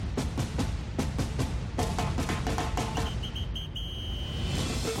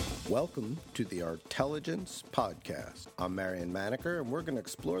Welcome to the Artelligence Podcast. I'm Marion Maneker, and we're going to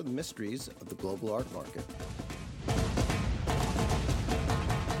explore the mysteries of the global art market.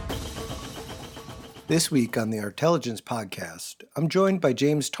 This week on the Artelligence Podcast, I'm joined by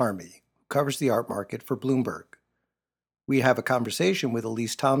James Tarmy, who covers the art market for Bloomberg. We have a conversation with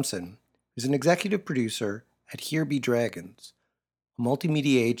Elise Thompson, who's an executive producer at Here Be Dragons, a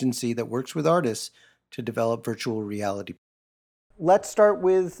multimedia agency that works with artists to develop virtual reality. Let's start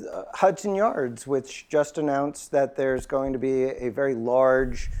with Hudson Yards, which just announced that there's going to be a very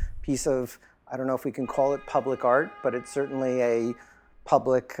large piece of, I don't know if we can call it public art, but it's certainly a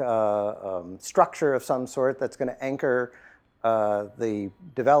public structure of some sort that's going to anchor the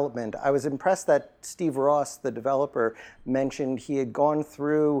development. I was impressed that Steve Ross, the developer, mentioned he had gone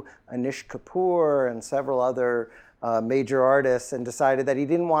through Anish Kapoor and several other major artists and decided that he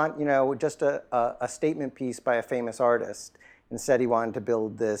didn't want, just a statement piece by a famous artist. Instead, he wanted to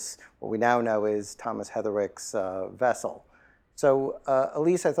build this, what we now know is Thomas Heatherwick's vessel. So,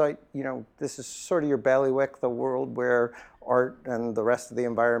 Elise, I thought, this is sort of your bailiwick, the world where art and the rest of the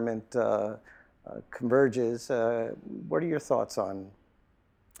environment converges. What are your thoughts on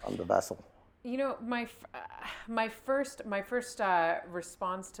the vessel? My first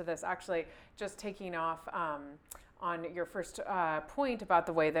response to this, actually, just taking off on your first point about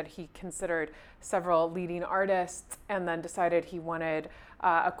the way that he considered several leading artists and then decided he wanted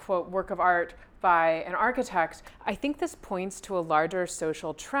a, quote, work of art by an architect. I think this points to a larger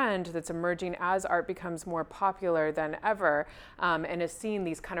social trend that's emerging as art becomes more popular than ever, and is seeing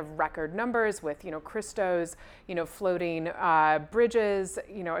these kind of record numbers with, Christo's, floating bridges,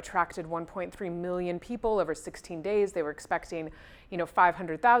 attracted 1.3 million people over 16 days. They were expecting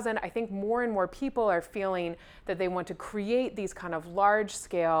 500,000. I think more and more people are feeling that they want to create these kind of large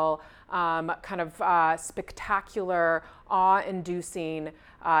scale, spectacular, awe-inducing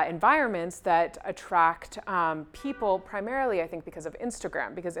environments that attract people primarily, I think, because of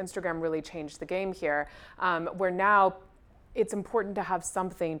Instagram, because Instagram really changed the game here, where now it's important to have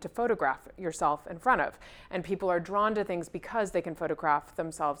something to photograph yourself in front of. And people are drawn to things because they can photograph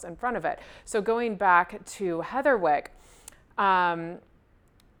themselves in front of it. So going back to Heatherwick,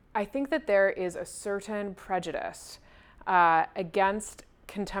 I think that there is a certain prejudice against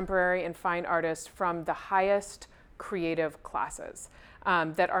contemporary and fine artists from the highest creative classes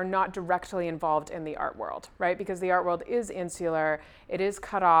that are not directly involved in the art world, right? Because the art world is insular, it is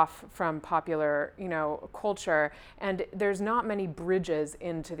cut off from popular, culture, and there's not many bridges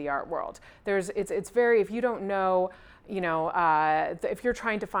into the art world. It's very, if you don't know, if you're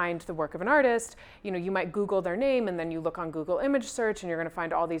trying to find the work of an artist, you might Google their name and then you look on Google image search and you're going to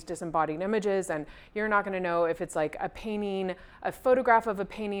find all these disembodied images, and you're not going to know if it's like a painting, a photograph of a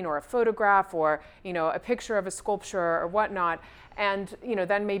painting, or a photograph, or a picture of a sculpture or whatnot. And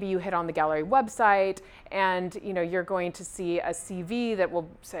then maybe you hit on the gallery website and you're going to see a CV that will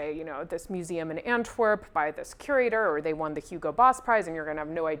say this museum in Antwerp by this curator, or they won the Hugo Boss Prize, and you're going to have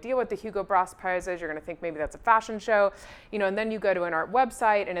no idea what the Hugo Boss Prize is. You're going to think maybe that's a fashion show, and then you go to an art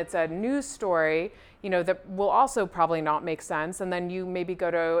website and it's a news story that will also probably not make sense, and then you maybe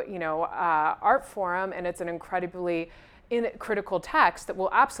go to Art Forum and it's an incredibly critical text that will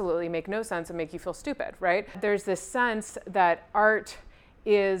absolutely make no sense and make you feel stupid, right? There's this sense that art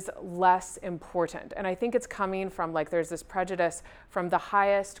is less important. And I think it's coming from there's this prejudice from the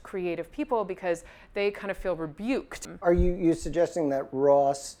highest creative people because they kind of feel rebuked. Are you suggesting that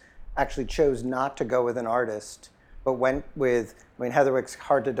Ross actually chose not to go with an artist, but went with, Heatherwick's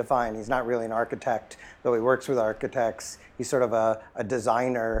hard to define. He's not really an architect, though he works with architects. He's sort of a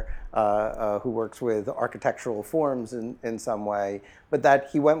designer who works with architectural forms in some way, but that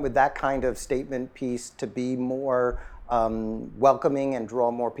he went with that kind of statement piece to be more welcoming and draw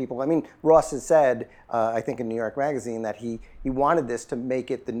more people. Ross has said, I think in New York Magazine, that he wanted this to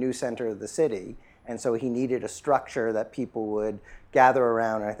make it the new center of the city. And so he needed a structure that people would gather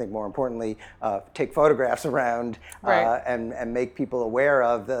around, and I think more importantly, take photographs around, right. and make people aware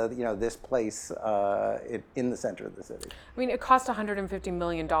of this place in the center of the city. It cost $150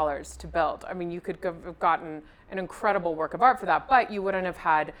 million to build. You could have gotten an incredible work of art for that, but you wouldn't have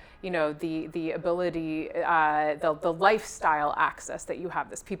had, the ability, the lifestyle access that you have.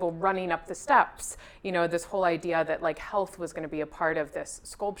 This people running up the steps, this whole idea that health was going to be a part of this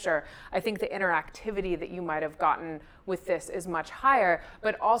sculpture. I think the interactivity that you might have gotten with this is much higher,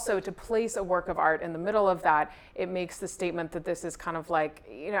 but also to place a work of art in the middle of that, it makes the statement that this is kind of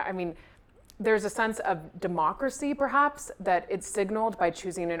there's a sense of democracy, perhaps, that it's signaled by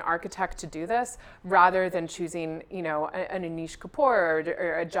choosing an architect to do this, rather than choosing, an Anish Kapoor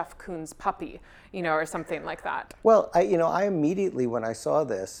or a Jeff Koons puppy, or something like that. Well, I immediately, when I saw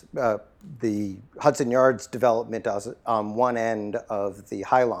this, the Hudson Yards development on one end of the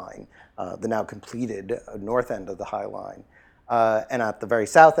High Line, the now completed north end of the High Line. And at the very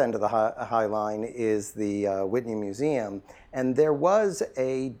south end of the High Line is the Whitney Museum. And there was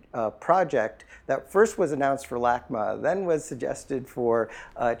a project that first was announced for LACMA, then was suggested for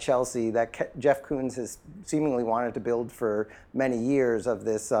Chelsea, that Jeff Koons has seemingly wanted to build for many years, of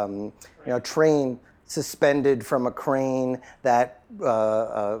this train suspended from a crane that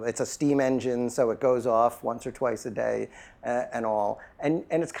it's a steam engine, so it goes off once or twice a day and all. And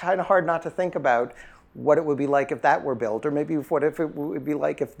it's kind of hard not to think about what it would be like if that were built, or maybe what if it would be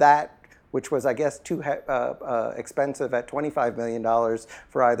like if that, which was, I guess, too expensive at $25 million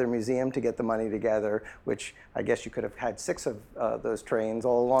for either museum to get the money together, which I guess you could have had 6 of those trains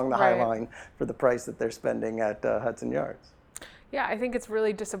all along the High Line for the price that they're spending at Hudson Yards. Yeah, I think it's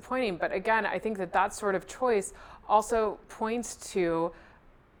really disappointing. But again, I think that sort of choice also points to,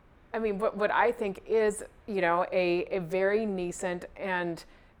 what I think is, a very nascent and,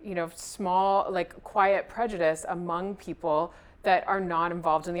 small, quiet prejudice among people that are not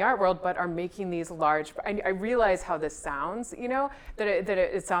involved in the art world, but are making these large. I realize how this sounds, that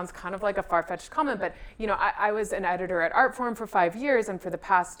it sounds kind of like a far-fetched comment, but I was an editor at Artforum for 5 years, and for the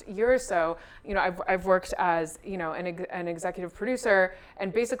past year or so, I've worked as an executive producer,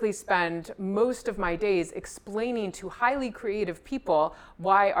 and basically spend most of my days explaining to highly creative people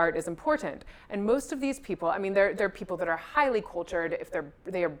why art is important. And most of these people, they're people that are highly cultured. If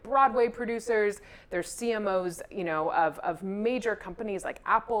they are Broadway producers, they're CMOs, of major companies like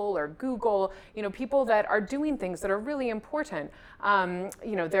Apple or Google, people that are doing things that are really important.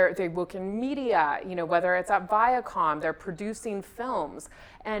 They work in media, whether it's at Viacom, they're producing films.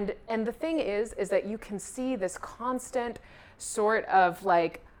 And the thing is that you can see this constant sort of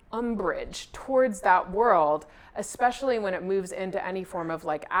umbrage towards that world, especially when it moves into any form of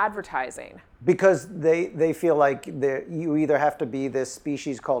advertising. Because they feel like you either have to be this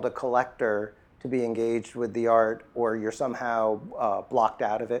species called a collector to be engaged with the art, or you're somehow blocked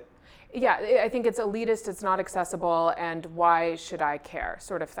out of it? Yeah, I think it's elitist, it's not accessible, and why should I care,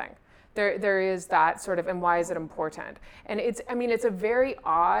 sort of thing. There is that sort of, and why is it important? And it's a very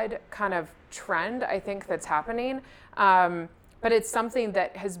odd kind of trend, I think, that's happening. But it's something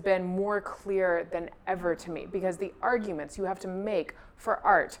that has been more clear than ever to me, because the arguments you have to make for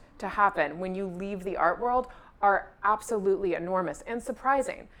art to happen when you leave the art world are absolutely enormous and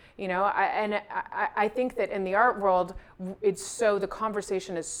surprising. I think that in the art world, the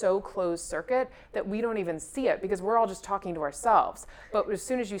conversation is so closed circuit that we don't even see it, because we're all just talking to ourselves. But as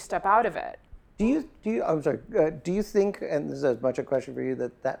soon as you step out of it, do you think, and this is as much a question for you,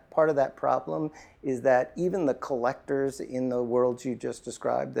 that part of that problem is that even the collectors in the worlds you just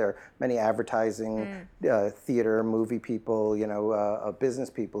described, there are many advertising, theater, movie people, business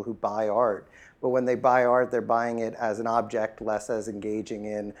people who buy art. But when they buy art, they're buying it as an object, less as engaging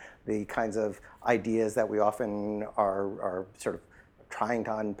in the kinds of ideas that we often are sort of trying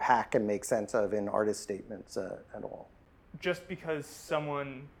to unpack and make sense of in artist statements at all. Just because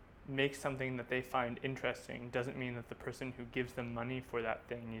someone makes something that they find interesting doesn't mean that the person who gives them money for that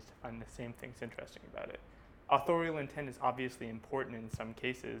thing needs to find the same things interesting about it. Authorial intent is obviously important in some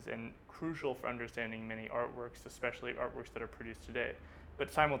cases and crucial for understanding many artworks, especially artworks that are produced today.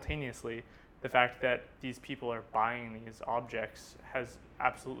 But simultaneously, the fact that these people are buying these objects has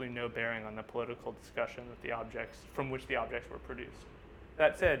absolutely no bearing on the political discussion from which the objects were produced.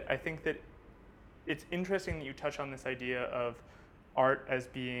 That said, I think that it's interesting that you touch on this idea of art as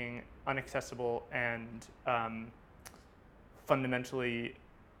being inaccessible and fundamentally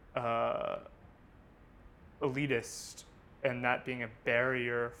elitist, and that being a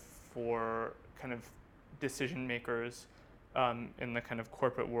barrier for kind of decision makers in the kind of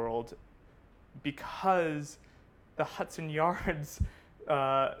corporate world, because the Hudson Yards,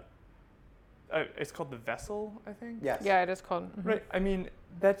 it's called the Vessel, I think? Yes. Yeah, it is called. Mm-hmm. Right.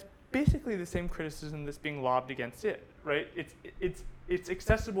 That's basically the same criticism that's being lobbed against it, right? It's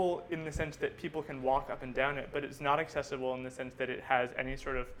accessible in the sense that people can walk up and down it, but it's not accessible in the sense that it has any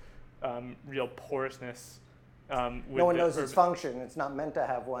sort of real porousness. No one knows its function. It's not meant to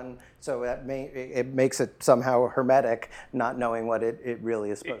have one, so it makes it somehow hermetic, not knowing what it really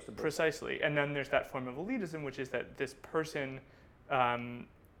is supposed to be. Precisely. And then there's that form of elitism, which is that this person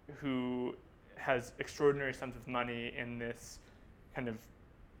who has extraordinary sums of money in this kind of,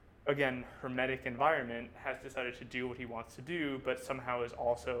 again, hermetic environment has decided to do what he wants to do, but somehow is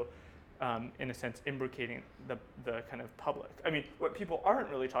also in a sense, imbricating the kind of public. I mean, what people aren't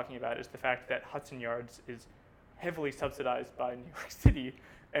really talking about is the fact that Hudson Yards is heavily subsidized by New York City.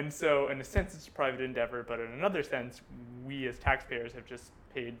 And so in a sense, it's a private endeavor, but in another sense, we as taxpayers have just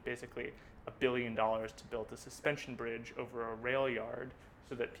paid basically $1 billion to build a suspension bridge over a rail yard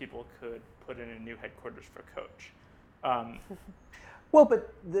so that people could put in a new headquarters for Coach. Well,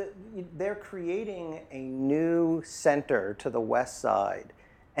 but they're creating a new center to the west side.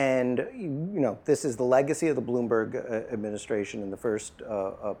 And, this is the legacy of the Bloomberg administration in the first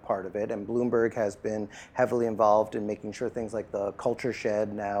part of it. And Bloomberg has been heavily involved in making sure things like the Culture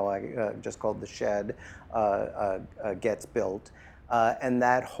Shed, now just called the Shed, gets built. And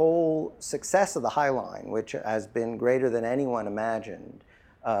that whole success of the High Line, which has been greater than anyone imagined,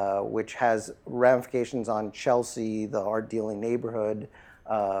 which has ramifications on Chelsea, the art-dealing neighborhood,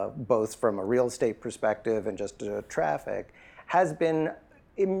 both from a real estate perspective and just traffic, has been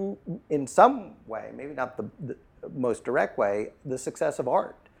in some way, maybe not the most direct way, the success of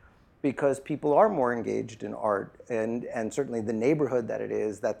art, because people are more engaged in art, and certainly the neighborhood that it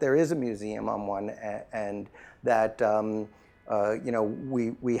is, that there is a museum on one, and that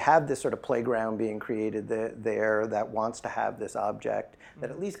we have this sort of playground being created there that wants to have this object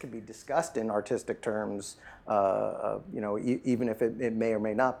that at least can be discussed in artistic terms, even if it may or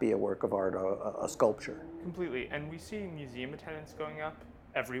may not be a work of art, a sculpture. Completely, and we see museum attendance going up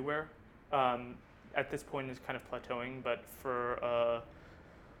everywhere. At this point, it's kind of plateauing, but for a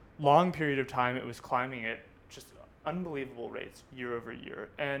long period of time, it was climbing at just unbelievable rates year over year.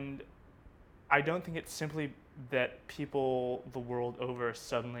 And I don't think it's simply that people the world over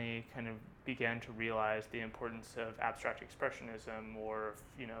suddenly kind of began to realize the importance of abstract expressionism or,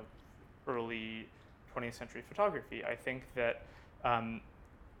 early 20th century photography. I think that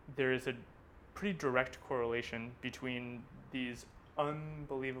there is a pretty direct correlation between these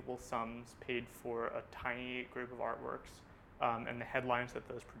unbelievable sums paid for a tiny group of artworks and the headlines that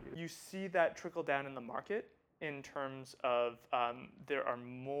those produce. You see that trickle down in the market in terms of there are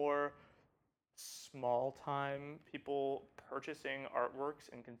more small-time people purchasing artworks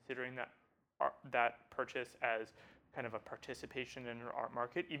and considering that purchase as kind of a participation in an art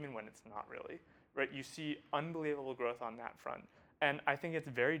market, even when it's not really, right? You see unbelievable growth on that front. And I think it's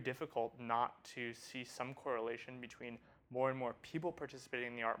very difficult not to see some correlation between more and more people participating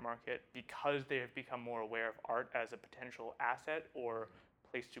in the art market because they have become more aware of art as a potential asset or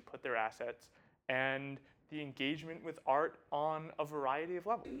place to put their assets, and the engagement with art on a variety of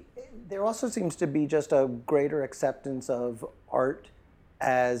levels. There also seems to be just a greater acceptance of art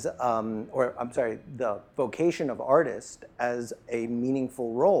as, the vocation of artist as a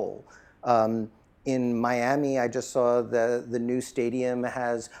meaningful role. In Miami, I just saw the new stadium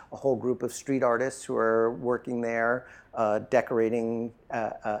has a whole group of street artists who are working there, decorating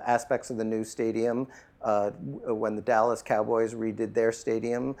aspects of the new stadium. When the Dallas Cowboys redid their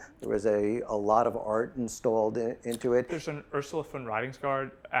stadium, there was a lot of art installed into it. There's an Ursula von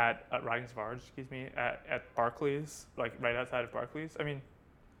Rydingstad at Barclays, like right outside of Barclays. I mean,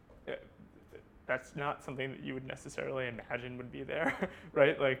 that's not something that you would necessarily imagine would be there,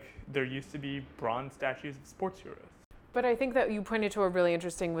 right? Like there used to be bronze statues of sports heroes. But I think that you pointed to a really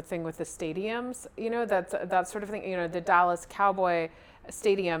interesting thing with the stadiums, that sort of thing. The Dallas Cowboy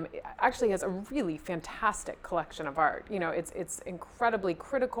Stadium actually has a really fantastic collection of art. It's incredibly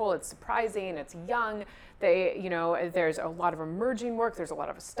critical, it's surprising, it's young. There's a lot of emerging work, there's a lot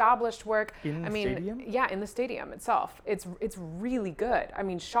of established work. Stadium? Yeah, in the stadium itself. It's really good.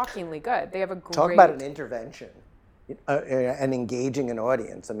 Shockingly good. They have a great... Talk about an intervention. And engaging an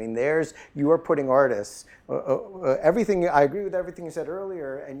audience. You are putting artists, everything, I agree with everything you said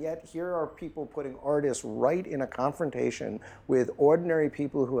earlier, and yet here are people putting artists right in a confrontation with ordinary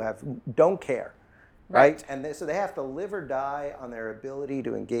people who don't care, right? And so they have to live or die on their ability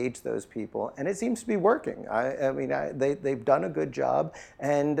to engage those people, and it seems to be working. They've done a good job,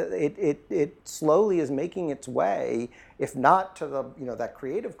 and it slowly is making its way, if not to the that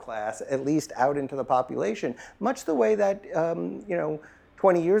creative class, at least out into the population, much the way that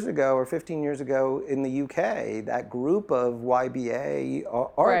 20 years ago or 15 years ago in the UK, that group of YBA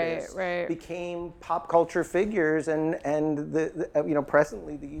artists became pop culture figures, and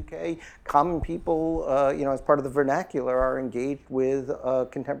presently the UK common people, as part of the vernacular, are engaged with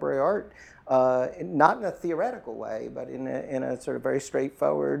contemporary art, not in a theoretical way, but in a sort of very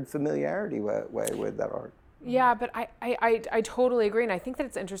straightforward familiarity way with that art. Yeah, but I totally agree, and I think that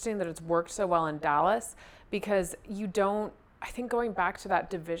it's interesting that it's worked so well in Dallas, because I think going back to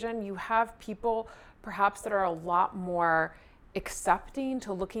that division, you have people perhaps that are a lot more accepting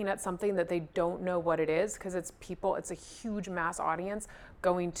to looking at something that they don't know what it is, because it's a huge mass audience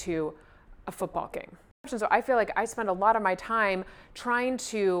going to a football game. So I feel like I spend a lot of my time trying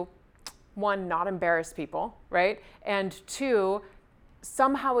to, one, not embarrass people, right? And two,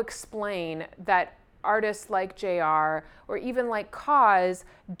 somehow explain that artists like JR or even like KAWS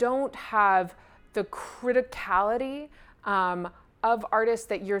don't have the criticality of artists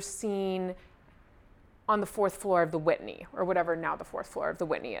that you're seeing on the fourth floor of the Whitney, or whatever now the fourth floor of the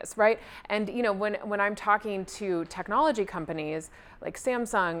Whitney is, right? And when I'm talking to technology companies like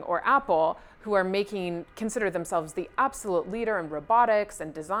Samsung or Apple, who are consider themselves the absolute leader in robotics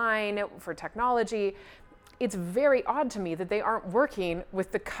and design for technology, it's very odd to me that they aren't working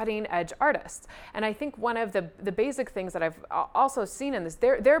with the cutting edge artists. And I think one of the basic things that I've also seen in this,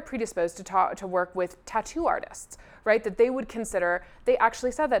 they're predisposed to work with tattoo artists, right? That they would consider, they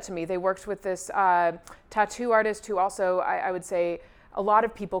actually said that to me. They worked with this tattoo artist who also, I would say, a lot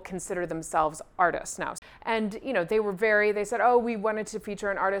of people consider themselves artists now. And they said, oh, we wanted to feature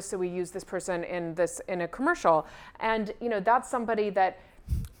an artist, so we used this person in a commercial. And that's somebody that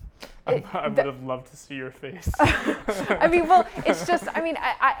I would have loved to see your face. I mean, well, it's just, I mean,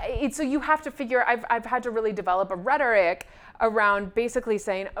 so you have to figure, I've had to really develop a rhetoric around basically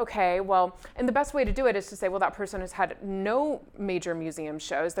saying, okay, well, and the best way to do it is to say, well, that person has had no major museum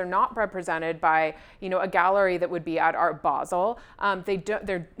shows. They're not represented by, a gallery that would be at Art Basel. They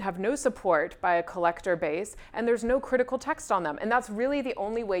have no support by a collector base, and there's no critical text on them. And that's really the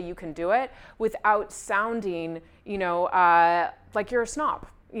only way you can do it without sounding, like you're a snob.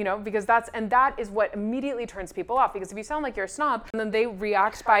 Because that is what immediately turns people off. Because if you sound like you're a snob, then they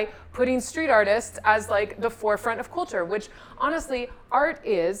react by putting street artists as like the forefront of culture, which honestly, art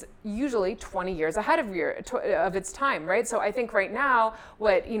is usually 20 years ahead of its time, right? So I think right now,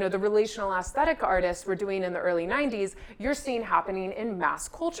 what the relational aesthetic artists were doing in the early 90s, you're seeing happening in mass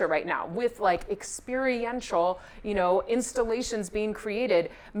culture right now with like experiential, installations being created.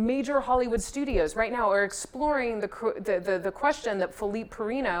 Major Hollywood studios right now are exploring the question that Philippe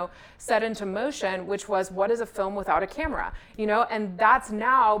Perrino set into motion, which was, what is a film without a camera? And that's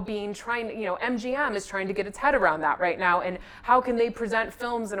now MGM is trying to get its head around that right now, and how can they present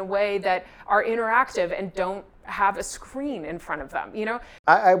films in a way that are interactive and don't have a screen in front of them,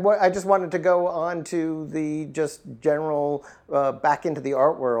 I just wanted to go on to the just general back into the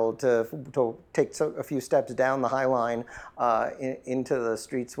art world to take a few steps down the High Line into the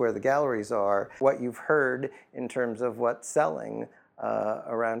streets where the galleries are. What you've heard in terms of what's selling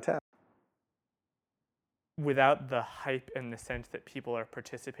around town. Without the hype and the sense that people are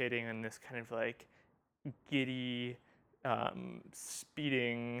participating in this kind of like giddy,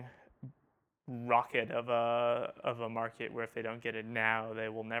 speeding rocket of a market where if they don't get it now, they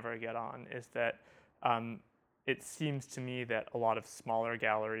will never get on, is that it seems to me that a lot of smaller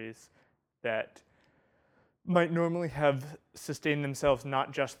galleries that might normally have sustained themselves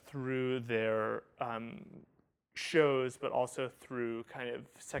not just through their shows, but also through kind of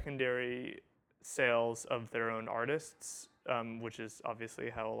secondary sales of their own artists, which is obviously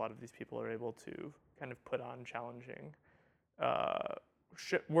how a lot of these people are able to kind of put on challenging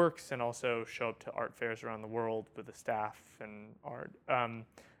works and also show up to art fairs around the world with the staff and art.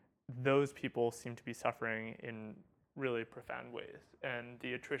 Those people seem to be suffering in really profound ways. And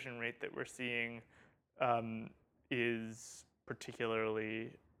the attrition rate that we're seeing is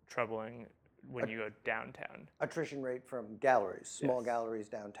particularly troubling when you go downtown. Attrition rate from galleries, small galleries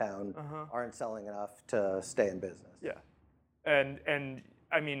downtown aren't selling enough to stay in business. Yeah, and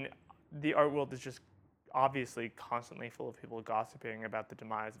I mean, the art world is just obviously constantly full of people gossiping about the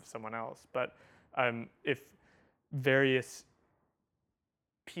demise of someone else. But if various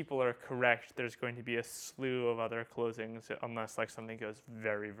people are correct, there's going to be a slew of other closings unless like something goes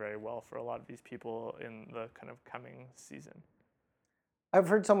very, very well for a lot of these people in the kind of coming season. I've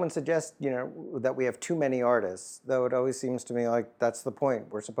heard someone suggest, that we have too many artists, though it always seems to me like that's the point.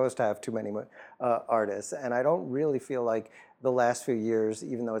 We're supposed to have too many artists. And I don't really feel like the last few years,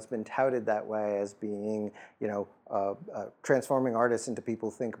 even though it's been touted that way as being, transforming artists into people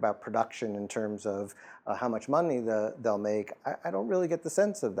who think about production in terms of how much money they'll make, I don't really get the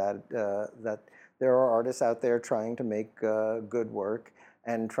sense of that, that there are artists out there trying to make good work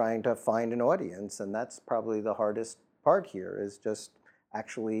and trying to find an audience. And that's probably the hardest part here, is just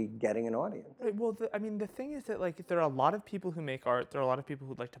actually getting an audience. Well, the thing is that like there are a lot of people who make art. There are a lot of people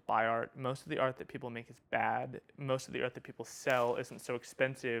who'd like to buy art. Most of the art that people make is bad. Most of the art that people sell isn't so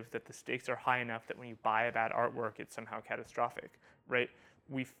expensive that the stakes are high enough that when you buy a bad artwork, it's somehow catastrophic, right?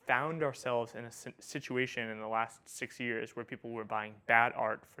 We found ourselves in a situation in the last 6 years where people were buying bad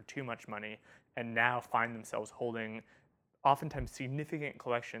art for too much money and now find themselves holding oftentimes significant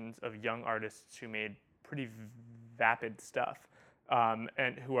collections of young artists who made pretty vapid stuff.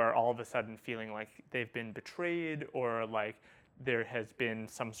 and who are all of a sudden feeling like they've been betrayed, or like there has been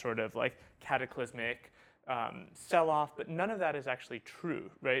some sort of like cataclysmic sell-off, but none of that is actually true,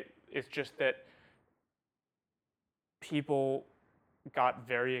 right? It's just that people got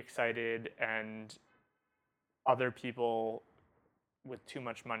very excited, and other people with too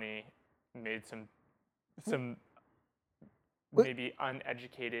much money made some maybe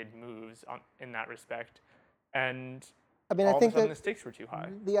uneducated moves in that respect, and I mean, all I think of a sudden that the stakes were too high.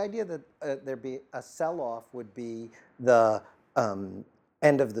 the idea that there'd be a sell-off would be the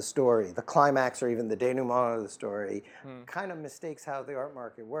end of the story, the climax, or even the denouement of the story, kind of mistakes how the art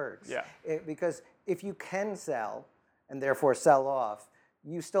market works. Yeah. Because if you can sell, and therefore sell off,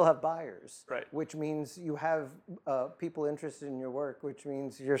 you still have buyers, Right. which means you have people interested in your work, which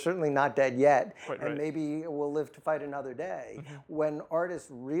means you're certainly not dead yet, Quite and right. maybe will live to fight another day. When artists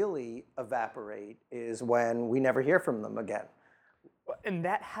really evaporate is when we never hear from them again. And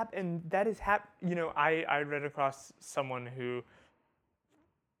that you know, I read across someone who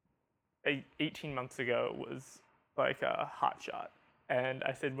 18 months ago was like a hotshot, and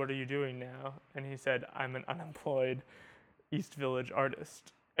I said, "What are you doing now?" And he said, "I'm an unemployed East Village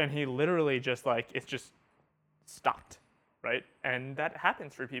artist." And he literally just like, it's just stopped, right? And that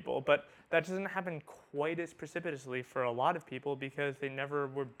happens for people, but that doesn't happen quite as precipitously for a lot of people because they never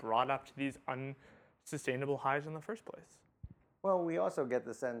were brought up to these unsustainable highs in the first place. Well, we also get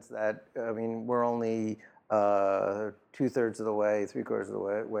the sense that, I mean, we're only 2/3 of the way, 3/4 of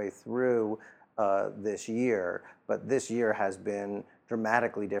the way through this year, but this year has been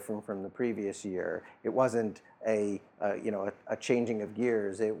dramatically different from the previous year. It wasn't a changing of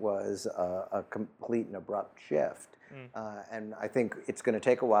gears. It was a complete and abrupt shift. And I think it's going to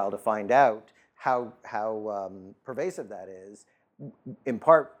take a while to find out how pervasive that is, in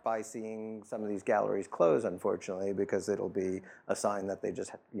part by seeing some of these galleries close, unfortunately, because it'll be a sign that they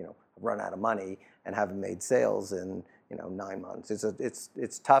just run out of money and haven't made sales in 9 months.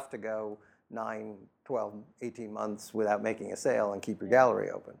 It's tough to go 9, 12, 18 months without making a sale and keep your gallery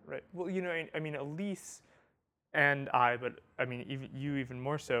open. Right. Well, I mean, Elise and but I mean, even you even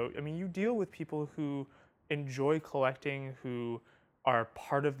more so. I mean, you deal with people who enjoy collecting, who are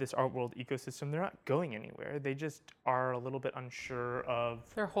part of this art world ecosystem. They're not going anywhere. They just are a little bit unsure of.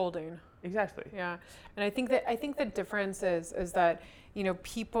 They're holding. Exactly. Yeah, and I think the difference is that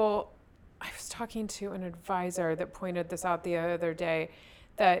people. I was talking to an advisor that pointed this out the other day,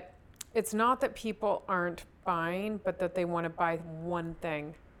 that it's not that people aren't buying, but that they want to buy one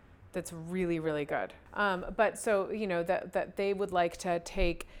thing that's really, really good. But so that they would like to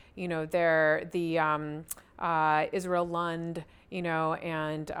take Israel Lund,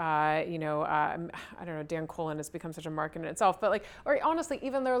 and I don't know, Dan Colin has become such a market in itself, but or honestly,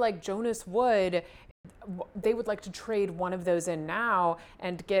 even they're like Jonas Wood, they would like to trade one of those in now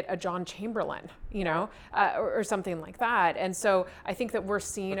and get a John Chamberlain, or something like that. And so I think that we're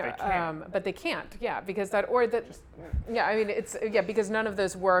seeing, but they can't, because because none of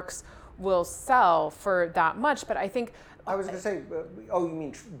those works will sell for that much. But I think I was going to say, you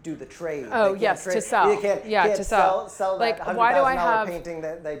mean do the trade? Oh, yes, to sell. You can't to sell. Sell that $100,000 painting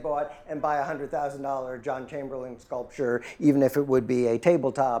that they bought and buy a $100,000 John Chamberlain sculpture, even if it would be a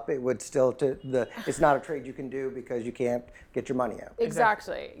tabletop. It would still it's not a trade you can do because you can't get your money out.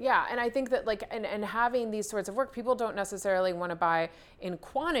 Exactly. Yeah, and I think that and having these sorts of work, people don't necessarily want to buy in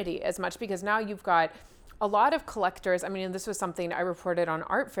quantity as much, because now you've got a lot of collectors. I mean, and this was something I reported on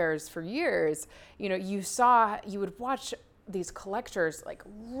art fairs for years. You would watch these collectors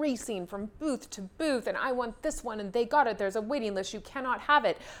racing from booth to booth, and I want this one, and they got it. There's a waiting list. You cannot have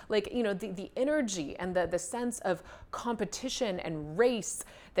it. The energy and the sense of competition and race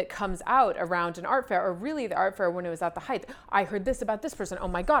that comes out around an art fair, or really the art fair when it was at the height. I heard this about this person. Oh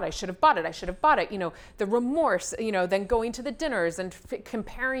my God, I should have bought it. The remorse, then going to the dinners and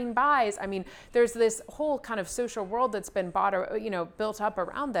comparing buys. I mean, there's this whole kind of social world that's been built up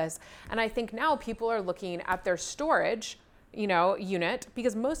around this. And I think now people are looking at their storage unit,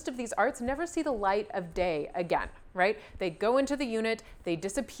 because most of these arts never see the light of day again, right? They go into the unit, they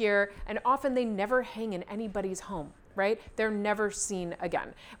disappear, and often they never hang in anybody's home, right? They're never seen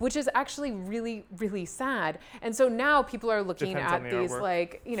again, which is actually really, really sad. And so now people are looking at these but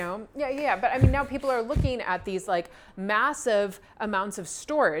I mean, now people are looking at these massive amounts of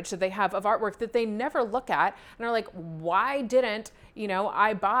storage that they have of artwork that they never look at, and are like, why didn't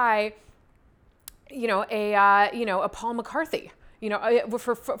I buy a Paul McCarthy?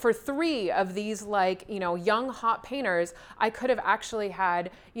 For 3 of these young hot painters, I could have actually had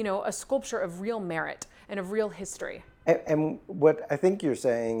a sculpture of real merit and of real history. And what I think you're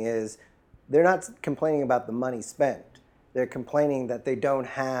saying is they're not complaining about the money spent. They're complaining that they don't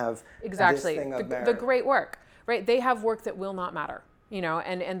have Exactly. this thing of The merit. great work, right? They have work that will not matter,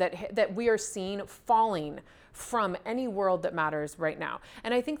 and that we are seeing falling from any world that matters right now.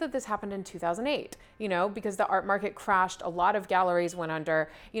 And I think that this happened in 2008, because the art market crashed, a lot of galleries went under,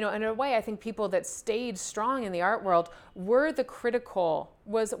 and in a way I think people that stayed strong in the art world were the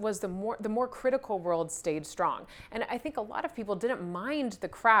more critical world stayed strong. And I think a lot of people didn't mind the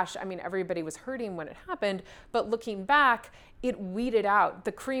crash. I mean, everybody was hurting when it happened, but looking back, it weeded out.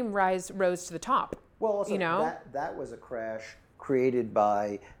 The cream rose to the top. Well, also, that was a crash created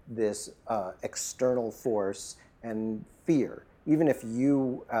by this external force and fear. Even if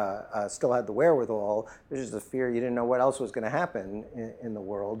you still had the wherewithal, there's just a fear you didn't know what else was going to happen in the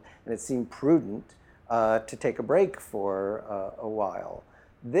world, and it seemed prudent to take a break for a while.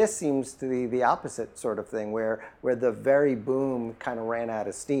 This seems to be the opposite sort of thing, where the very boom kind of ran out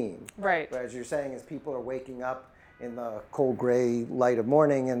of steam. Right. But as you're saying, as people are waking up in the cold gray light of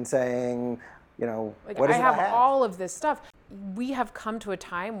morning and saying, what is it I have? All of this stuff. We have come to a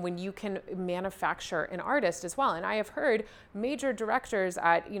time when you can manufacture an artist as well. And I have heard major directors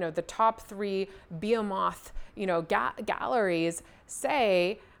at, the top 3 behemoth, galleries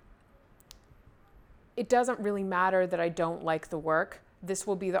say, it doesn't really matter that I don't like the work. This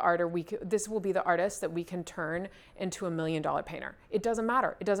will be the artist that we can turn into $1 million painter. It doesn't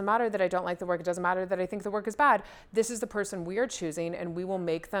matter. It doesn't matter that I don't like the work. It doesn't matter that I think the work is bad. This is the person we are choosing, and we will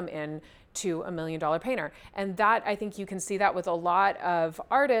make them into $1 million painter. And that, I think you can see that with a lot of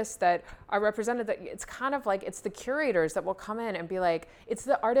artists that are represented, that it's kind of like, it's the curators that will come in and be like, it's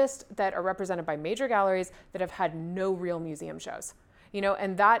the artists that are represented by major galleries that have had no real museum shows.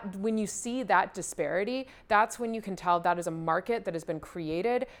 And that, when you see that disparity, that's when you can tell that is a market that has been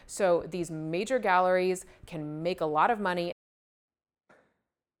created so these major galleries can make a lot of money.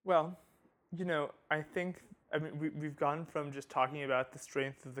 Well, we've gone from just talking about the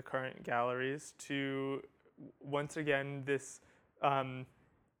strength of the current galleries to, once again, this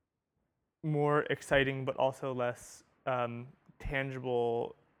more exciting but also less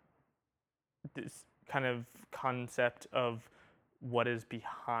tangible, this kind of concept of what is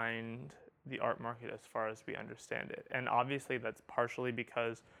behind the art market as far as we understand it. And obviously that's partially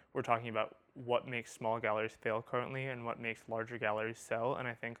because we're talking about what makes small galleries fail currently and what makes larger galleries sell. And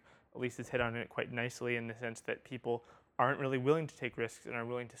I think Elise has hit on it quite nicely in the sense that people aren't really willing to take risks and are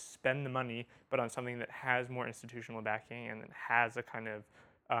willing to spend the money, but on something that has more institutional backing and that has a kind of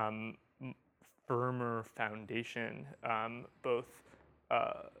firmer foundation, both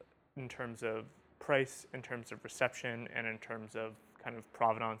in terms of price, in terms of reception, and in terms of kind of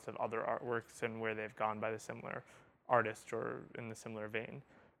provenance of other artworks and where they've gone by the similar artist or in the similar vein,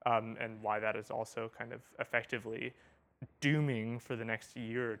 and why that is also kind of effectively dooming for the next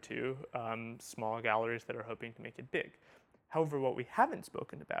year or two small galleries that are hoping to make it big. However, what we haven't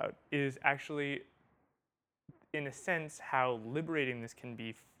spoken about is actually, in a sense, how liberating this can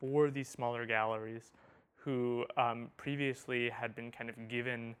be for these smaller galleries who previously had been kind of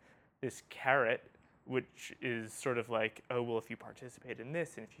given this carrot, which is sort of like, oh, well, if you participate in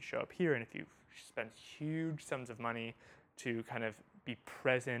this, and if you show up here, and if you spend huge sums of money to kind of be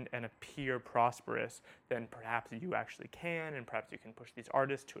present and appear prosperous, then perhaps you actually can, and perhaps you can push these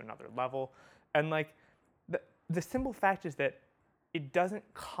artists to another level. And like, the simple fact is that it doesn't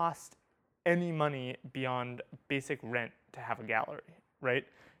cost any money beyond basic rent to have a gallery, right?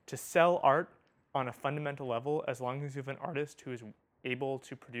 To sell art on a fundamental level, as long as you have an artist who is able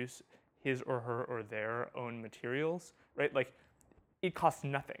to produce his or her or their own materials, right? Like, it costs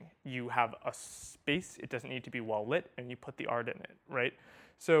nothing. You have a space, it doesn't need to be well lit, and you put the art in it, right?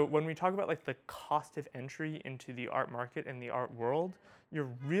 So when we talk about like the cost of entry into the art market and the art world, you're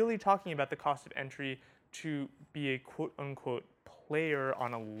really talking about the cost of entry to be a quote unquote player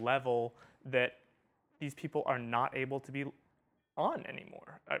on a level that these people are not able to be on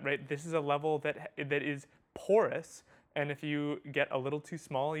anymore, right? This is a level that is porous, and if you get a little too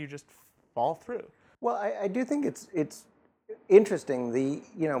small, you just fall through. Well, I do think it's interesting.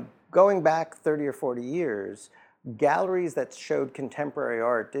 Going back 30 or 40 years, galleries that showed contemporary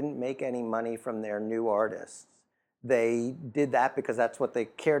art didn't make any money from their new artists. They did that because that's what they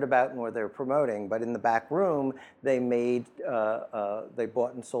cared about and what they were promoting. But in the back room, they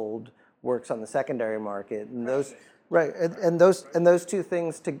bought and sold works on the secondary market, and those. Right, and those two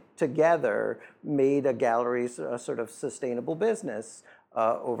things together made a gallery's a sort of sustainable business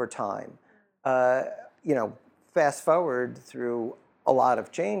over time. Fast forward through a lot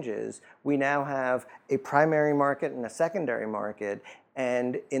of changes, we now have a primary market and a secondary market,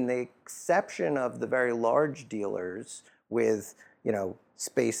 and in the exception of the very large dealers with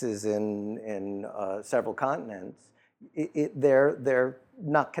spaces in several continents, they're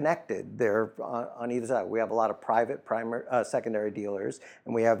not connected. They're on either side. We have a lot of private secondary dealers,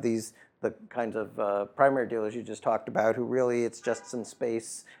 and we have the kinds of primary dealers you just talked about, who really it's just some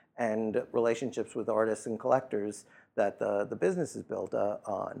space and relationships with artists and collectors that the business is built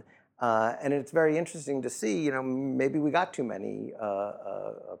on. And it's very interesting to see, maybe we got too many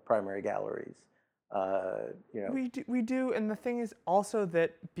primary galleries. We do, and the thing is also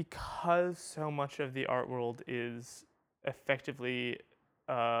that because so much of the art world is effectively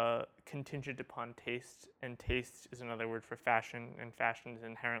contingent upon taste, and taste is another word for fashion, and fashion is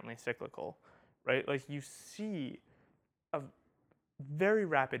inherently cyclical, right? Like you see a very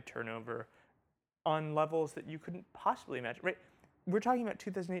rapid turnover on levels that you couldn't possibly imagine, right? We're talking about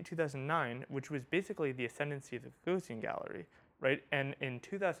 2008, 2009, which was basically the ascendancy of the Gagosian Gallery, right? And in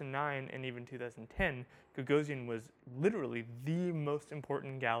 2009 and even 2010, Gagosian was literally the most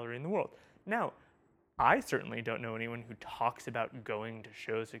important gallery in the world. Now, I certainly don't know anyone who talks about going to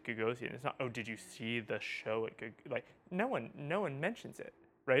shows at Gagosian. It's not, oh, did you see the show at like no one mentions it,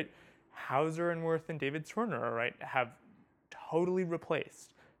 right? Hauser and Wirth and David Zwirner, right, have totally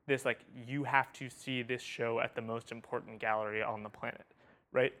replaced this, like, you have to see this show at the most important gallery on the planet,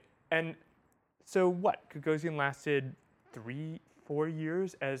 right? And so what? Gagosian lasted 3-4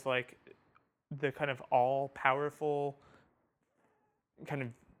 years as like the kind of all-powerful kind of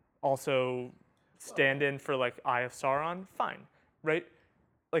also stand-in for like Eye of Sauron. Fine, right?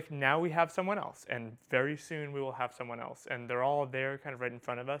 Like now we have someone else, and very soon we will have someone else, and they're all there kind of right in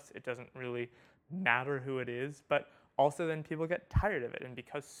front of us. It doesn't really matter who it is, but also then people get tired of it. And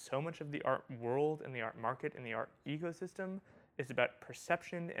because so much of the art world and the art market and the art ecosystem is about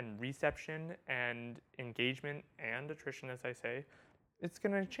perception and reception and engagement and attrition, as I say, it's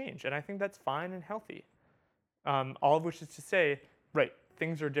going to change. And I think that's fine and healthy. All of which is to say, right,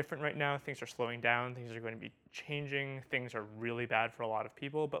 things are different right now. Things are slowing down. Things are going to be changing. Things are really bad for a lot of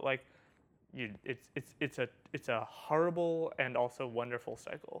people. But like, it's a horrible and also wonderful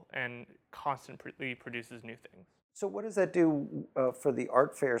cycle, and constantly produces new things. So what does that do for the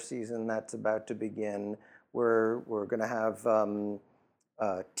art fair season that's about to begin? We're going to have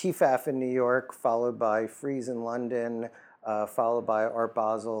TIFAF in New York, followed by Frieze in London, followed by Art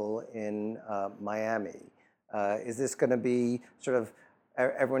Basel in Miami. Is this going to be sort of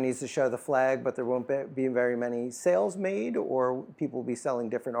everyone needs to show the flag, but there won't be very many sales made, or people will be selling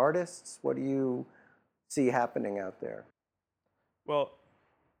different artists? What do you see happening out there? Well,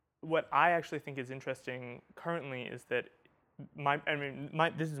 what I actually think is interesting currently is that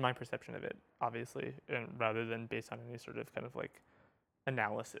this is my perception of it, obviously, and rather than based on any sort of kind of like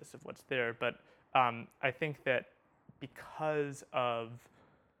analysis of what's there. But I think that because of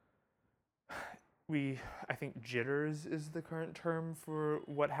I think jitters is the current term for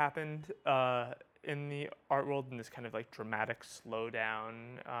what happened in the art world, and this kind of like dramatic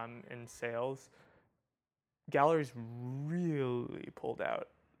slowdown in sales. Galleries really pulled out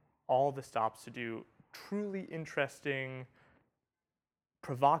all the stops to do truly interesting,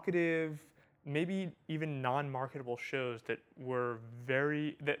 provocative, maybe even non-marketable shows that were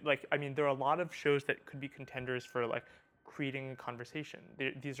there are a lot of shows that could be contenders for like creating a conversation.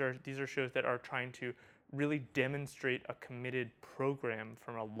 These are shows that are trying to really demonstrate a committed program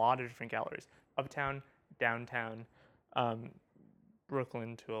from a lot of different galleries, uptown, downtown,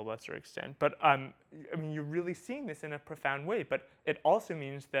 Brooklyn to a lesser extent. But you're really seeing this in a profound way. But it also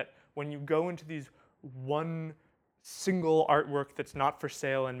means that when you go into these one single artwork that's not for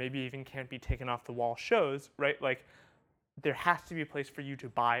sale and maybe even can't be taken off the wall shows, right? Like, there has to be a place for you to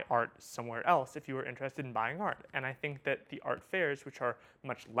buy art somewhere else if you are interested in buying art. And I think that the art fairs, which are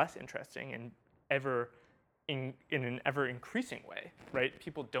much less interesting and in an ever increasing way, right?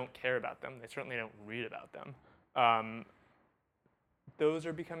 People don't care about them. They certainly don't read about them. Those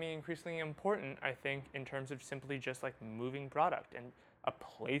are becoming increasingly important, I think, in terms of simply just like moving product and a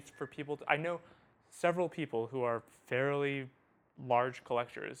place for people to. I know several people who are fairly large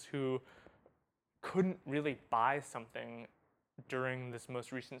collectors who couldn't really buy something during this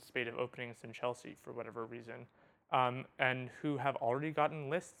most recent spate of openings in Chelsea for whatever reason, and who have already gotten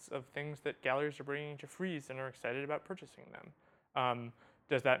lists of things that galleries are bringing to Frieze and are excited about purchasing them.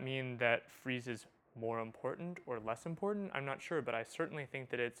 Does that mean that Frieze is more important or less important? I'm not sure, but I certainly think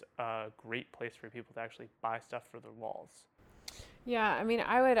that it's a great place for people to actually buy stuff for their walls. Yeah, I mean,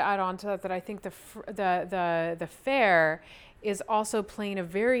 I would add on to that I think the fair is also playing a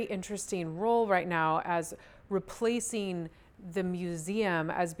very interesting role right now as replacing the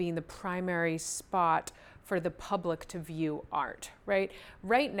museum as being the primary spot for the public to view art, right?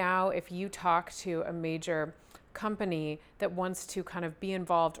 Right now, if you talk to a major company that wants to kind of be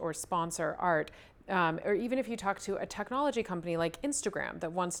involved or sponsor art, or even if you talk to a technology company like Instagram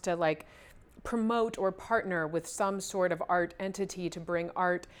that wants to like promote or partner with some sort of art entity to bring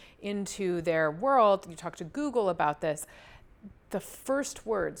art into their world, you talk to Google about this, the first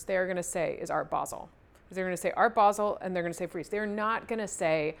words they're going to say is Art Basel. They're going to say Art Basel and they're going to say Frieze. They're not going to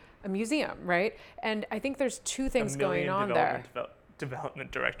say a museum, right? And I think there's two things going on there.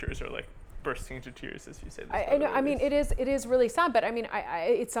 Development directors are like bursting into tears as you say this. I know. I mean, it is really sad, but I mean,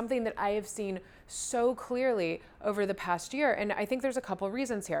 it's something that I have seen so clearly over the past year, and I think there's a couple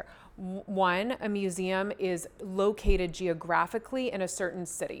reasons here. One, a museum is located geographically in a certain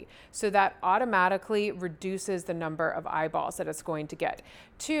city, so that automatically reduces the number of eyeballs that it's going to get.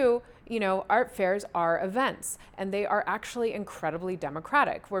 Two, art fairs are events, and they are actually incredibly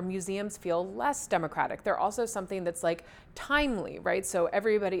democratic, where museums feel less democratic. They're also something that's like timely, right? So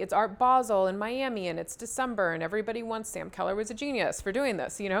it's Art Basel in Miami, and it's December, and everybody wants, Sam Keller was a genius for doing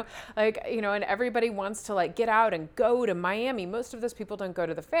this, and everybody wants to like get out and go to Miami. Most of those people don't go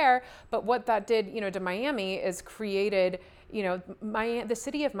to the fair, but what that did, to Miami is created, the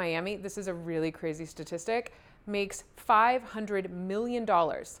city of Miami, this is a really crazy statistic, makes $500 million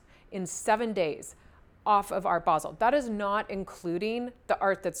in 7 days off of Art Basel. That is not including the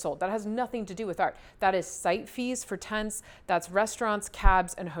art that's sold. That has nothing to do with art. That is site fees for tents, that's restaurants,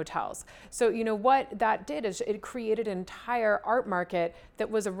 cabs, and hotels. So what that did is it created an entire art market that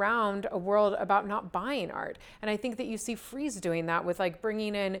was around a world about not buying art. And I think that you see Frieze doing that with like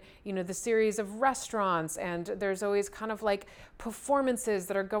bringing in, the series of restaurants, and there's always kind of like performances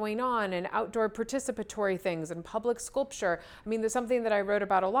that are going on and outdoor participatory things and public sculpture. I mean, there's something that I wrote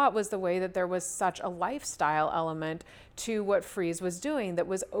about a lot was the way that there was such a lifestyle element to what Frieze was doing that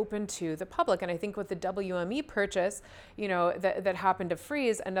was open to the public. And I think with the WME purchase, that happened to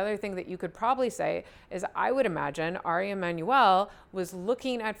Frieze, another thing that you could probably say is I would imagine Ari Emanuel was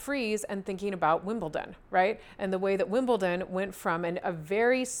looking at Frieze and thinking about Wimbledon, right? And the way that Wimbledon went from a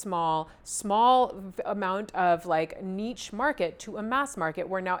very small amount of like niche market to a mass market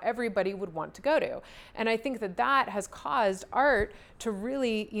where now everybody would want to go to. And I think that has caused art to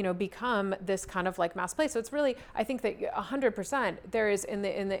really, become this kind of like mass place. So it's really, I think that 100% there is in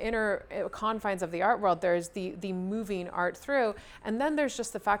the inner confines of the art world, there's the moving art through. And then there's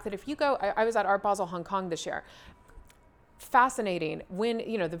just the fact that if you go, I was at Art Basel Hong Kong this year. Fascinating. When,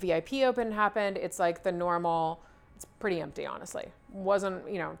 the VIP Open happened, it's like the normal, it's pretty empty, honestly. Wasn't,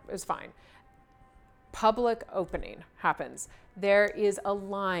 it was fine. Public opening happens. There is a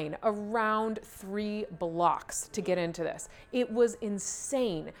line around 3 blocks to get into this. It was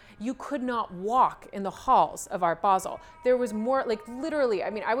insane. You could not walk in the halls of Art Basel. There was more, like literally,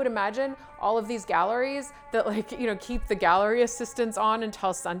 I would imagine all of these galleries that keep the gallery assistants on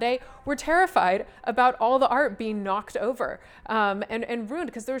until Sunday were terrified about all the art being knocked over and ruined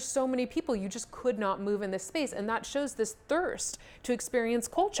because there's so many people. You just could not move in this space. And that shows this thirst to experience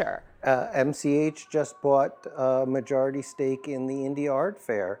culture. MCH just bought a majority stake in the India Art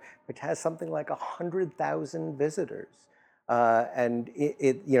Fair, which has something like 100,000 visitors. And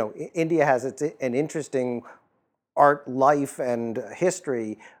India has an interesting art life and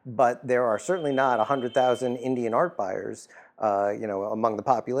history, but there are certainly not 100,000 Indian art buyers, among the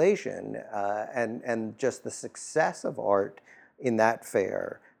population. And just the success of art in that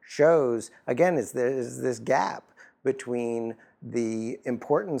fair shows, again, is this gap between the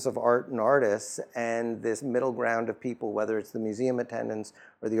importance of art and artists and this middle ground of people, whether it's the museum attendants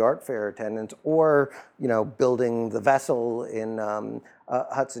or the art fair attendants, or building the vessel in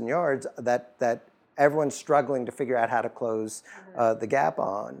Hudson Yards that everyone's struggling to figure out how to close the gap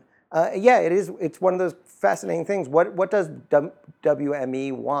on. It's one of those fascinating things. What does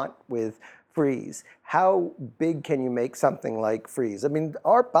WME want with Frieze? How big can you make something like Frieze? I mean,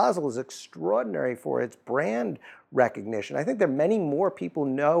 Art Basel is extraordinary for its brand recognition. I think that many more people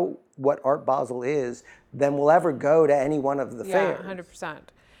know what Art Basel is than will ever go to any one of the fairs. 100%.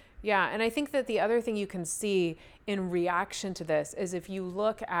 Yeah, and I think that the other thing you can see in reaction to this is if you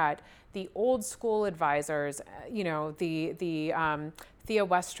look at the old school advisors, the Thea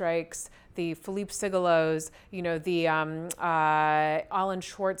Westreichs, the Philippe Sigelots, the Alan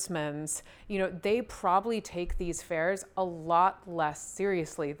Schwartzmans, they probably take these fairs a lot less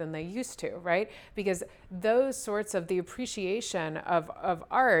seriously than they used to, right? Because those sorts of the appreciation of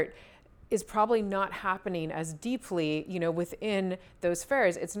art is probably not happening as deeply, within those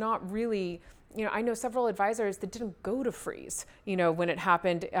fairs. It's not really, I know several advisors that didn't go to Frieze, when it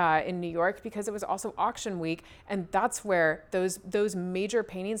happened in New York, because it was also auction week. And that's where those major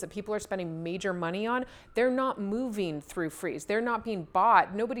paintings that people are spending major money on, they're not moving through Frieze. They're not being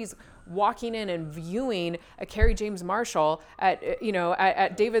bought. Nobody's walking in and viewing a Carrie James Marshall at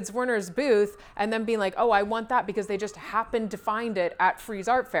David Zwirner's booth and then being like, oh, I want that because they just happened to find it at Frieze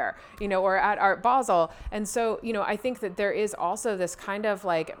Art Fair, or at Art Basel. And so, I think that there is also this kind of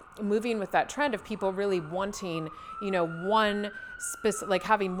like moving with that trend of people really wanting,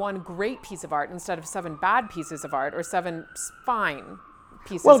 having one great piece of art instead of 7 bad pieces of art or 7 fine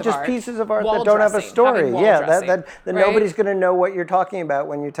pieces of art. Well, just pieces of art that don't have a story. That right? Nobody's going to know what you're talking about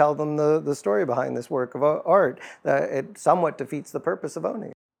when you tell them the story behind this work of art. It somewhat defeats the purpose of owning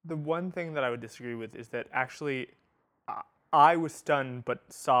it. The one thing that I would disagree with is that actually I was stunned but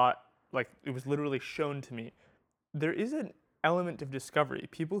saw it, like it was literally shown to me. There is an element of discovery.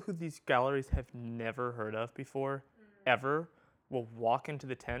 People who these galleries have never heard of before, ever, will walk into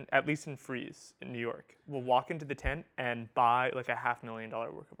the tent, at least in Frieze in New York, will walk into the tent and buy like a $500,000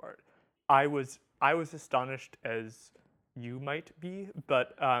 work of art. I was astonished as you might be,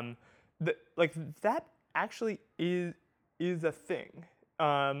 but that actually is a thing.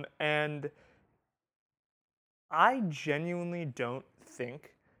 And I genuinely don't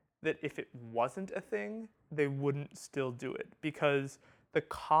think that if it wasn't a thing, they wouldn't still do it, because the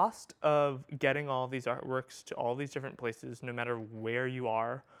cost of getting all these artworks to all these different places, no matter where you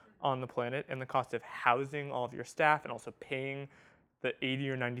are on the planet, and the cost of housing all of your staff and also paying the $80,000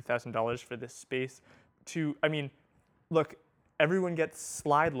 or $90,000 for this space look, everyone gets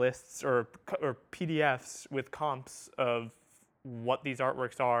slide lists or PDFs with comps of what these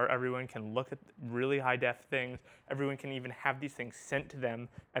artworks are. Everyone can look at really high def things. Everyone can even have these things sent to them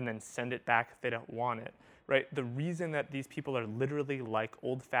and then send it back if they don't want it. Right? The reason that these people are literally like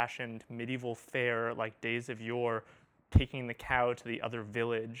old-fashioned medieval fair, like days of yore, taking the cow to the other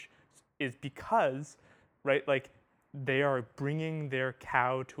village, is because, right, like they are bringing their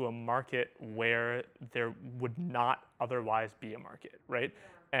cow to a market where there would not otherwise be a market, right?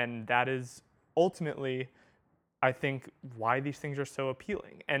 Yeah. And that is ultimately, I think, why these things are so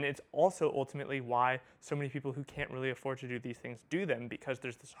appealing. And it's also ultimately why so many people who can't really afford to do these things do them, because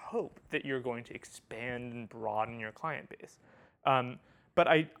there's this hope that you're going to expand and broaden your client base. But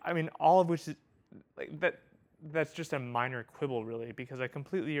I mean, all of which is like that's just a minor quibble, really, because I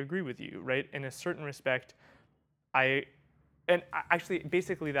completely agree with you, right? In a certain respect,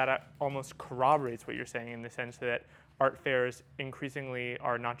 basically that almost corroborates what you're saying, in the sense that art fairs increasingly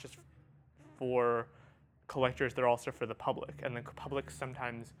are not just for collectors, they're also for the public, and the public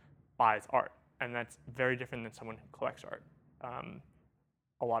sometimes buys art, and that's very different than someone who collects art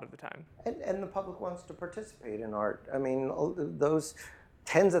a lot of the time. And the public wants to participate in art. I mean, those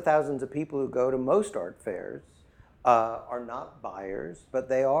tens of thousands of people who go to most art fairs are not buyers, but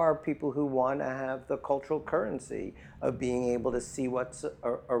they are people who want to have the cultural currency of being able to see what's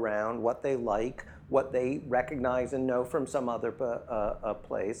around, what they like, what they recognize and know from some other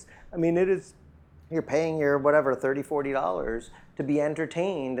place. I mean, you're paying your whatever, $30, $40 to be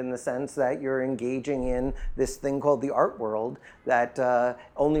entertained, in the sense that you're engaging in this thing called the art world that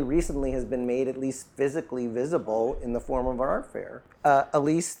only recently has been made at least physically visible in the form of an art fair.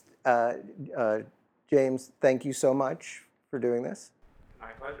 Elise, James, thank you so much for doing this.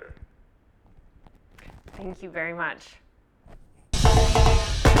 My pleasure. Thank you very much.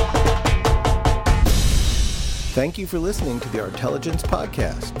 Thank you for listening to the Artelligence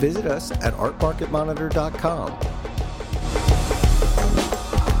Podcast. Visit us at artmarketmonitor.com.